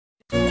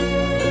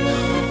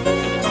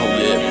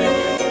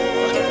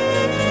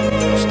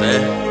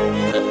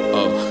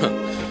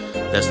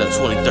That's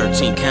that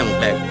 2013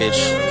 Camelback, bitch.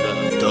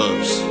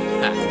 Dubs.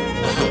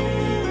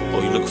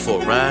 Oh, you looking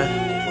for a ride?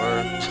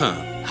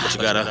 But you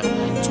gotta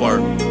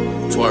twerk,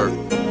 twerk,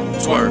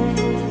 twerk,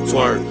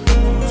 twerk,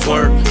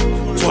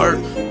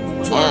 twerk,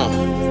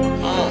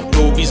 twerk.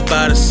 Rubies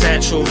by the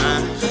satchel.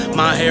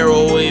 My hair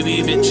all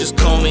wavy, bitches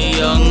call me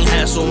young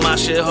hassle. My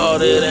shit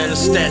harder than a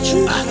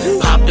statue.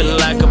 Popping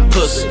like a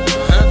pussy,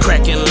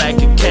 cracking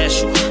like a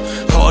cashew.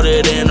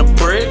 Harder than a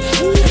brick.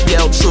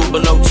 Yell true,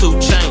 but no 2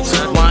 chains.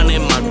 Wine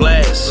in my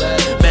glass.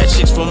 Bad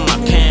chicks from my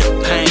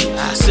campaign.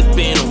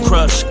 Sipping on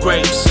crushed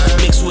grapes,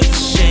 mixed with the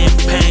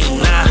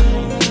champagne.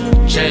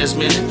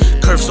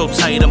 Jasmine, curve so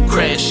tight I'm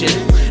crashing.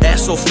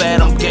 Ass so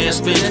fat I'm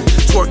gasping.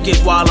 Twerk it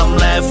while I'm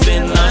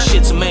laughing.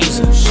 Shit's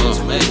amazing.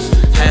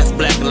 Half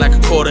black and like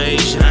a quarter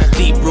Asian.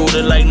 Deep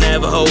rooted like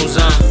Navajos.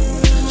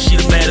 She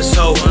the baddest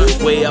hoe.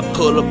 Way I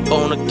pull up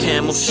on a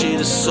camel, shit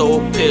is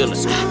so appealing.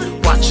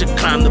 Watch her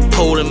climb the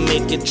pole and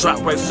make it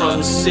drop right from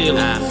the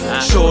ceiling.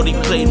 Shorty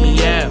played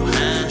me out,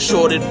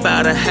 shorted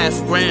about a half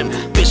gram.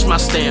 Bitch, my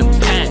stamp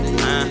pat.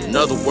 In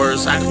other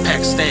words, I can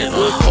Pakistan.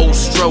 Whole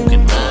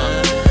stroking.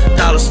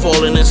 Dollars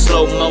falling in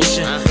slow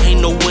motion.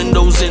 Ain't no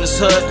windows in this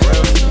hut.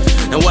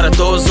 And while the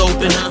doors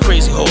open,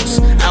 crazy horse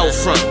out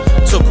front.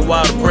 Took a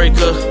while to break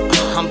her.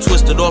 I'm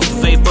twisted off the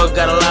vapor.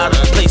 Got a lot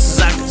of places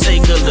I can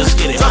take her. Let's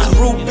get it. Drop some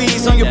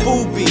rupees on your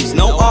boobies.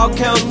 No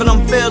RKs, but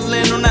I'm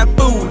feeling on that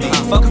booty.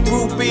 Fuck a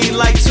groupie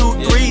like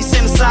 2-3.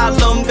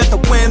 SanAsylum, got the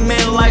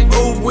women like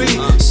ooh wee.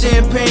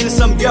 Champagne and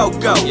some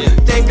yo-go.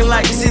 Thinking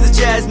like you see the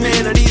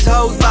Jasmine or these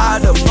hoes by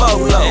the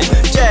bolo.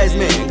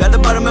 Jasmine, got the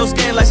buttermilk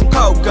skin like some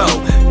cocoa.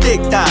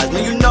 Thick thighs,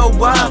 man, you know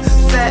why?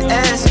 Fat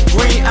ass,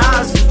 green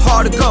eyes,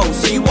 hard to go,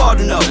 so you ought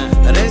to know.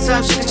 At any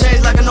time she can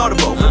change like an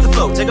audible. Flip the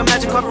flow, take a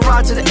magic carpet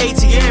ride to the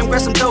ATM.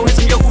 Grab some dough, hit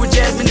some yoga with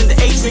Jasmine in the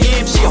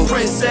atrium. She a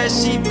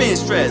princess, she been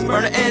stressed.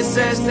 Burn her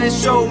incense, then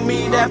show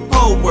me that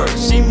pole work.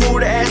 She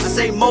move the ass, I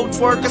say mo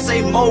twerk, I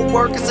say mo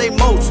work, I say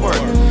mo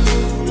twerk.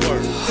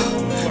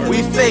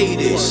 We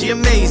faded, she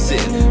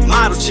amazing.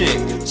 Model chick,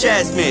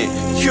 Jasmine,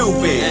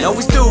 Cuban,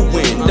 always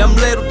doing them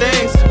little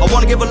things. I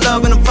wanna give her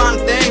love and I'm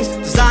finding things.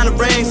 Designer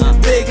rings,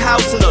 big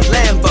house and a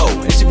Lambo.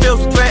 And she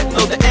feels the threat,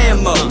 load the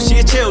ammo. She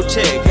a chill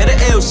chick, hit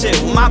a ill shit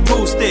with my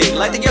pool stick,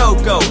 like the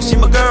Yoko. She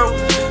my girl,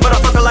 but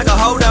I fuck her like a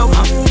hodo.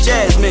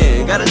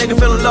 Jasmine, got a nigga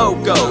feeling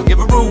loco. Give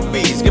her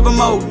rubies, give her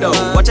modo.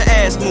 Watch her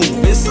ass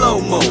move in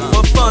slow-mo,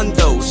 for fun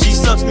though. She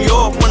sucks me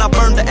off when I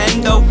burn the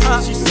endo.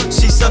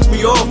 She sucks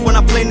me off when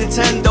I play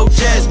Nintendo.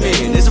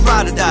 Jasmine is a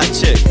ride or die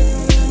chick,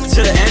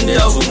 to the end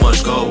though. There's too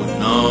much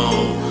going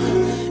on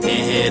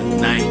in here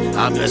tonight.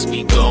 I best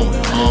be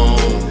going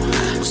home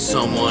with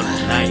someone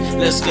tonight.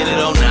 Let's get it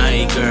all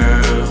night,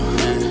 girl.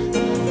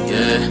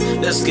 Yeah,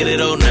 let's get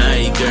it all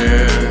night,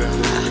 girl.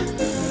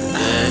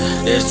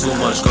 Yeah, there's too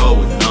much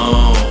going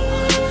on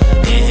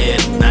in here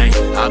tonight.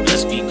 I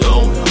best be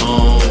going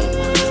home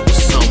with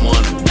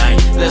someone tonight.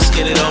 Let's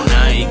get it all night.